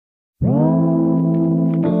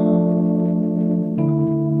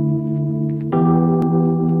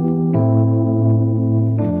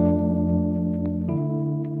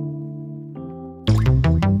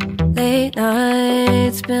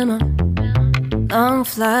been on long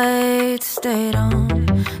flights, stayed on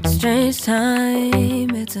strange time.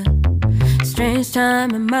 It's a strange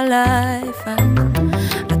time in my life. I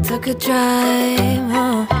took a drive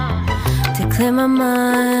home to clear my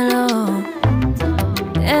mind, oh.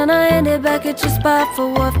 And I ended back at your spot for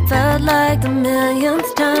what felt like the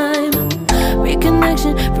millionth time.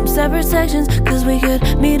 Reconnection from separate sections, cause we could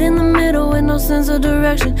meet in the middle with no sense of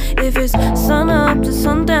direction. If it's sun up to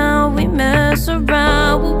sundown, we mess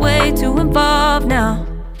around, we're way too involved now.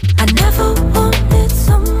 I never wanted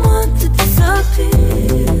someone to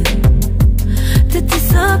disappear, to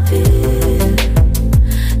disappear,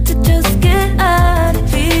 to just get out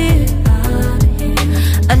of here.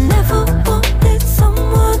 I never wanted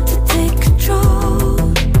someone to take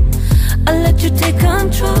control. I let you take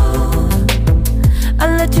control, I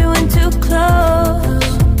let you in too close.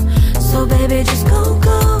 So baby, just go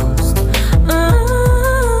ghost.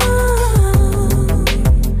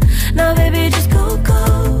 Now baby, just go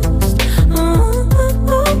ghost.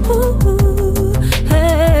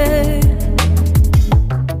 Hey.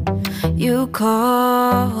 You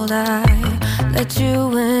called, I let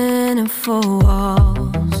you in and 4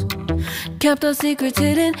 walls. Kept our secrets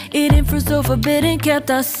hidden, eating fruit so forbidden. Kept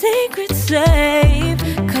our secrets safe,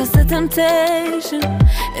 cause the temptation,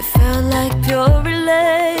 it felt like pure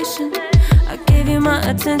relation. I gave you my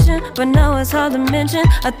attention, but now it's hard to mention.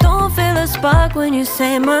 I don't feel a spark when you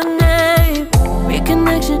say my name.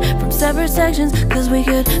 Reconnection from separate sections, cause we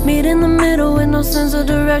could meet in the middle with no sense of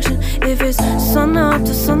direction. If it's sun up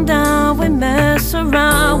to sundown, we mess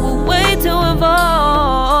around, we're way too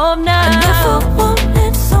involved now. I never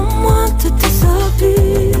wanted someone to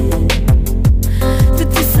disappear, to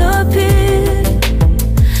disappear,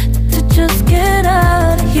 to just get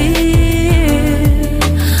out of here.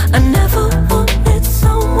 I never wanted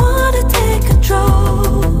someone to take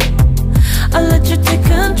control. I let you take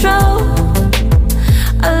control,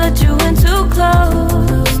 I let you in too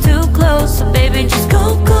close, so baby, just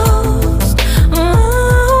go ghost.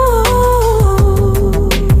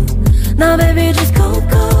 Now baby, just go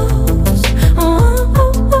ghost.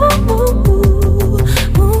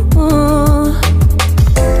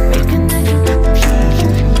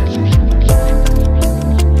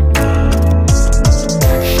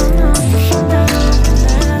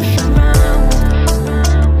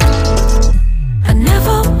 I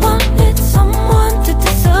never wanted someone to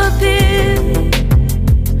disappear,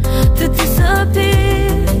 to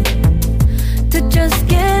disappear, to just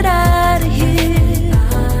get out of here.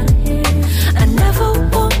 I never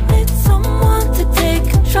wanted someone to take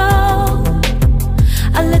control.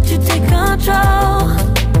 I let you take control,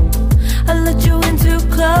 I let you in too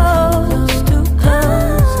close, too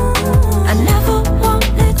close. I never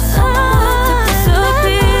wanted someone to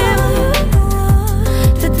disappear,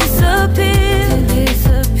 to disappear,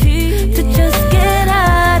 to just get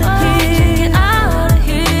out of here,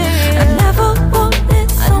 I never wanted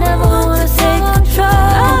someone to take control.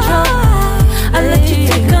 I let you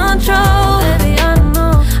take control, baby, I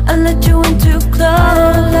know. I let you in too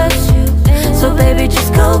close, so baby,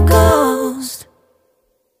 just go, go.